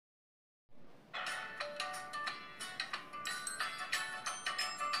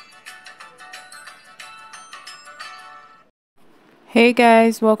Hey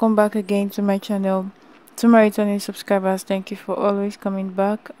guys, welcome back again to my channel. To my returning subscribers, thank you for always coming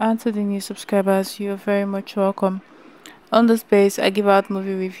back, and to the new subscribers, you're very much welcome. On this page, I give out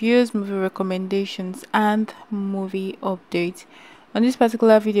movie reviews, movie recommendations, and movie updates. On this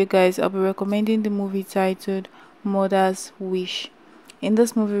particular video guys, I'll be recommending the movie titled Mother's Wish. In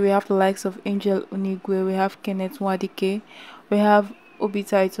this movie, we have the likes of Angel Unigwe, we have Kenneth Wadike, we have Oby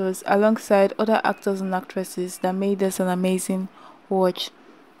Titus, alongside other actors and actresses that made this an amazing watch.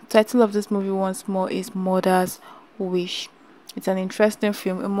 The title of this movie once more is Mother's Wish. It's an interesting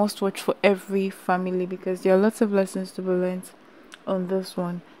film, a must watch for every family because there are lots of lessons to be learned on this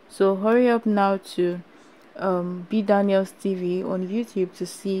one. So hurry up now to B Daniels TV on YouTube to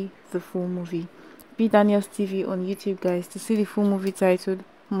see the full movie. B Daniels TV on YouTube guys to see the full movie titled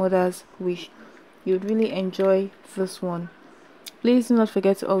Mother's Wish. You'd really enjoy this one. Please do not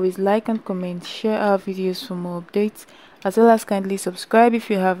forget to always like and comment, share our videos for more updates, as well as kindly subscribe if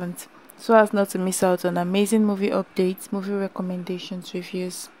you haven't, so as not to miss out on amazing movie updates, movie recommendations,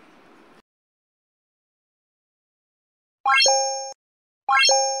 reviews.